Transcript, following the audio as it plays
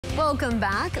Welcome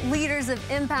back. Leaders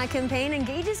of Impact campaign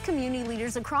engages community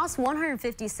leaders across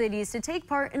 150 cities to take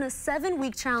part in a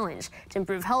 7-week challenge to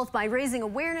improve health by raising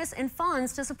awareness and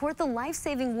funds to support the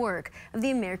life-saving work of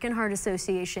the American Heart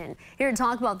Association. Here to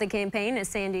talk about the campaign is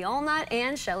Sandy Allnut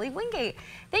and Shelly Wingate.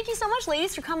 Thank you so much,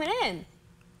 ladies, for coming in.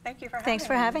 Thank you for having us. Thanks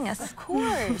for having us. Of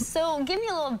course. So give me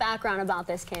a little background about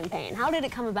this campaign. How did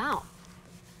it come about?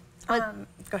 Go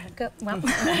ahead. Well, You go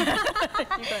ahead.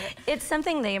 it's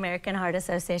something the American Heart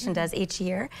Association does each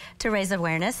year to raise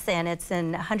awareness, and it's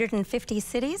in 150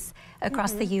 cities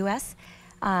across the U.S.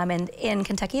 And in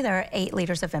Kentucky, there are 8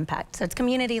 leaders of impact. So it's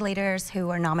community leaders who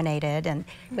are nominated, and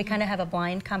we kind of have a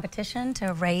blind competition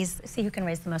to see who can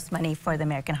raise the most money for the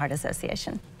American Heart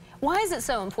Association. Why is it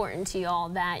so important to you all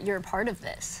that you're a part of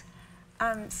this?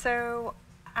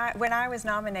 When I was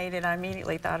nominated, I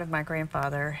immediately thought of my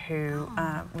grandfather, who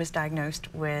was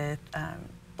diagnosed with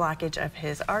blockage of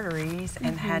his arteries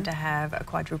and had to have a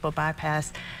quadruple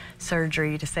bypass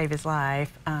surgery to save his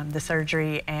life. The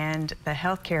surgery and the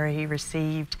health care he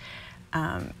received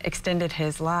extended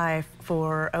his life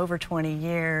for over 20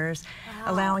 years,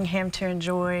 allowing him to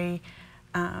enjoy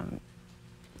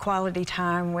quality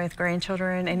time with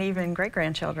grandchildren and even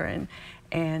great-grandchildren.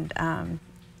 And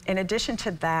in addition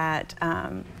to that,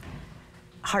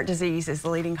 heart disease is the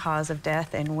leading cause of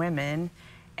death in women,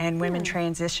 and women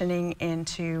transitioning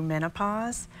into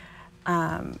menopause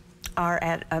are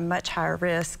at a much higher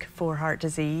risk for heart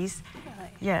disease. Really?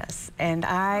 Yes, and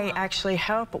I actually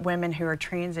help women who are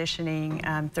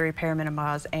transitioning through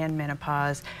perimenopause and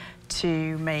menopause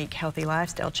to make healthy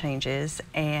lifestyle changes,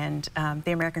 and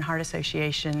the American Heart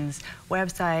Association's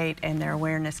website and their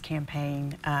awareness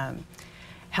campaign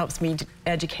helps me to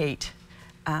educate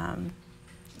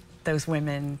those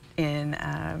women in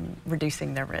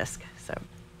reducing their risk. So,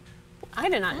 I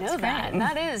did not know that. great.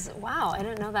 That is, wow, I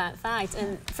didn't know that fact.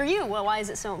 And for you, well, why is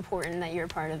it so important that you're a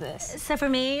part of this? So for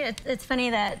me, it's funny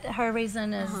that her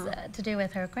reason is to do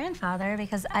with her grandfather,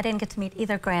 because I didn't get to meet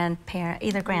either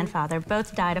grandfather.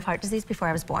 Both died of heart disease before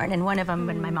I was born, and one of them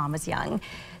when my mom was young.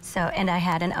 So, and I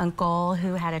had an uncle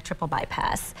who had a triple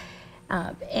bypass.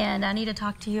 And I need to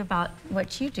talk to you about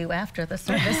what you do after the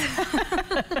service.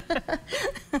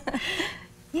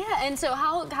 Yeah, and so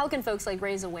how can folks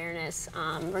raise awareness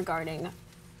regarding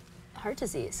heart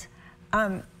disease?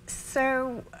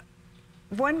 So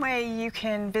one way you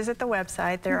can visit the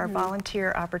website. There are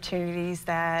volunteer opportunities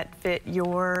that fit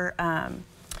your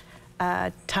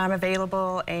time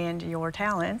available and your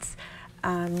talents.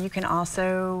 You can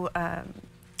also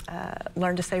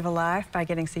learn to save a life by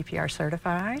getting CPR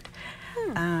certified.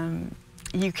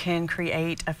 You can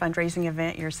create a fundraising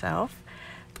event yourself.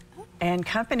 And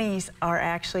companies are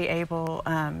actually able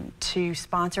to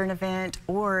sponsor an event,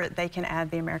 or they can add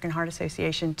the American Heart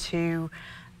Association to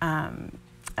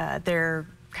their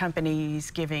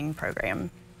company's giving program.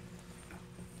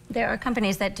 There are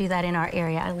companies that do that in our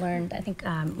area. I learned, I think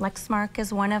Lexmark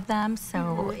is one of them.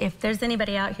 So if there's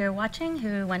anybody out here watching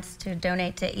who wants to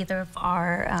donate to either of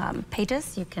our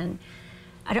pages, you can.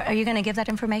 Are you going to give that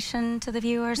information to the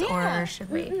viewers, or should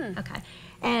we? Okay.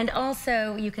 And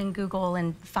also, you can Google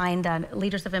and find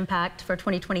Leaders of Impact for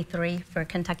 2023 for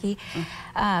Kentucky.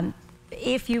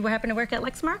 If you happen to work at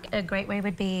Lexmark, a great way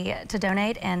would be to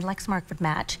donate, and Lexmark would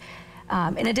match.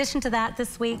 In addition to that,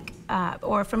 this week,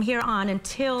 or from here on,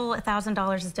 until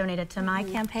 $1,000 is donated to my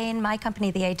campaign, my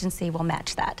company, the agency, will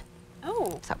match that.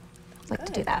 Oh. So, I'd like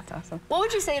to do that. That's awesome. What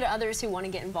would you say to others who want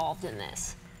to get involved in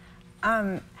this?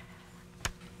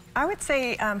 I would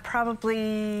say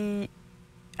probably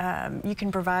you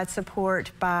can provide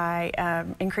support by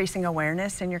increasing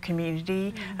awareness in your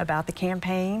community about the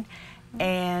campaign.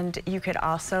 And you could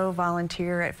also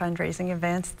volunteer at fundraising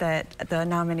events that the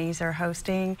nominees are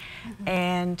hosting.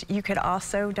 And you could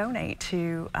also donate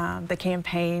to the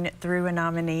campaign through a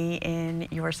nominee in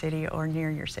your city or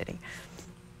near your city.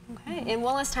 Okay. And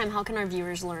one last time, how can our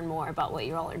viewers learn more about what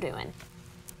you all are doing?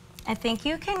 I think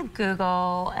you can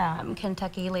Google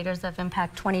Kentucky Leaders of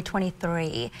Impact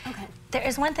 2023. Okay. There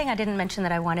is one thing I didn't mention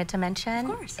that I wanted to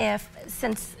mention. Of course.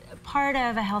 Since part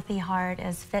of a healthy heart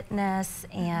is fitness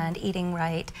and eating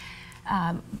right,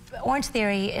 Orange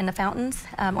Theory in the Fountains,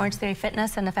 Orange Theory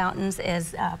Fitness in the Fountains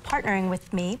is partnering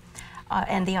with me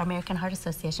and the American Heart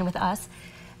Association with us.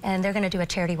 And they're going to do a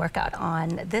charity workout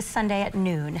on this Sunday at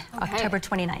noon, October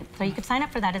 29th. So you could sign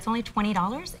up for that. It's only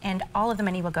 $20, and all of the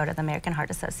money will go to the American Heart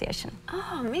Association.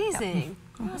 Oh, amazing.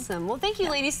 Awesome. Well, thank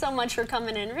you, ladies, so much for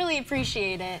coming in. Really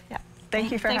appreciate it.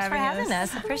 Thank you for having us. Thanks for having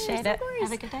us. Appreciate it. Of course.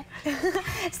 Have a good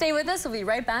day. Stay with us. We'll be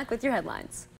right back with your headlines.